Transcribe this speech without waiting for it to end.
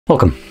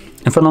Welcome.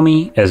 In front of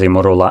me is a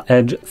Motorola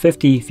Edge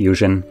 50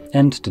 Fusion,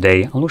 and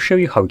today I will show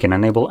you how you can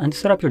enable and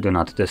set up your Do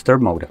Not Disturb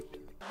mode.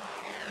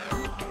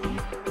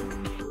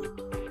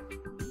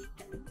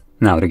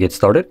 Now to get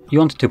started, you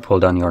want to pull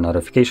down your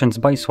notifications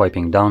by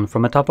swiping down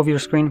from the top of your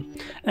screen,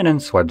 and then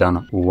swipe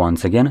down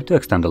once again to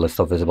extend the list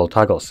of visible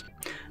toggles.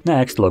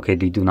 Next, locate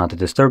the Do Not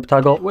Disturb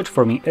toggle, which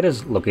for me it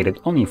is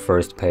located on the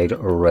first page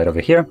right over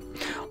here.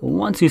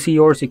 Once you see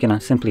yours, you can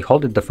simply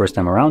hold it the first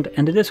time around,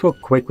 and this will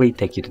quickly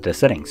take you to the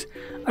settings.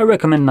 I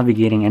recommend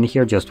navigating in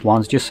here just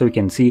once, just so you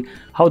can see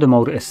how the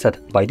mode is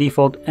set by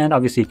default, and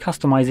obviously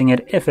customizing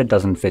it if it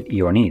doesn't fit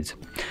your needs.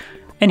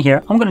 In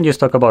here, I'm going to just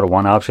talk about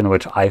one option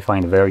which I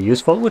find very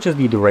useful, which is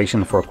the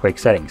duration for quick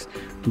settings.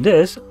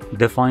 This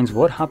defines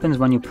what happens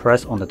when you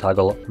press on the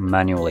toggle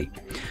manually.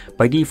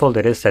 By default,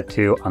 it is set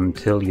to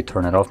until you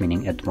turn it off,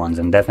 meaning it runs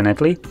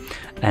indefinitely.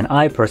 And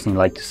I personally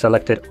like to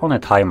select it on a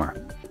timer.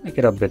 Make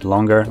it a bit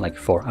longer, like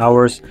 4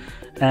 hours.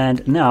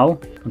 And now,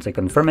 once I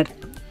confirm it,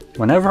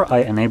 whenever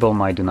I enable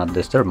my Do Not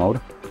Disturb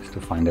mode, just to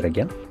find it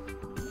again.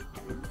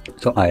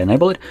 So I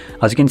enable it.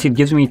 As you can see, it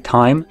gives me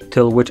time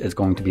till which it's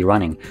going to be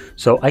running.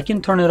 So I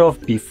can turn it off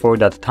before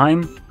that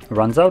time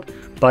runs out,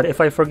 but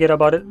if I forget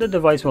about it, the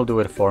device will do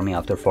it for me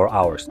after 4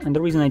 hours. And the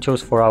reason I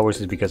chose 4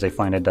 hours is because I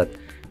find it that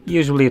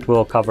usually it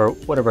will cover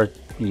whatever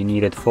you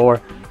need it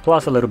for,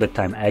 plus a little bit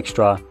time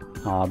extra,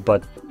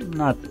 but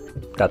not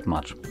that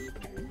much.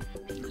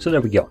 So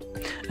there we go.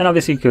 And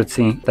obviously you could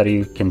see that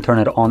you can turn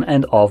it on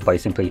and off by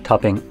simply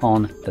tapping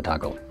on the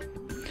toggle.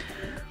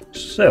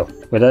 So,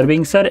 with that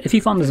being said, if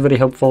you found this video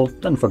helpful,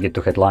 don't forget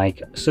to hit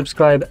like,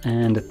 subscribe,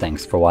 and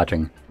thanks for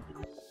watching.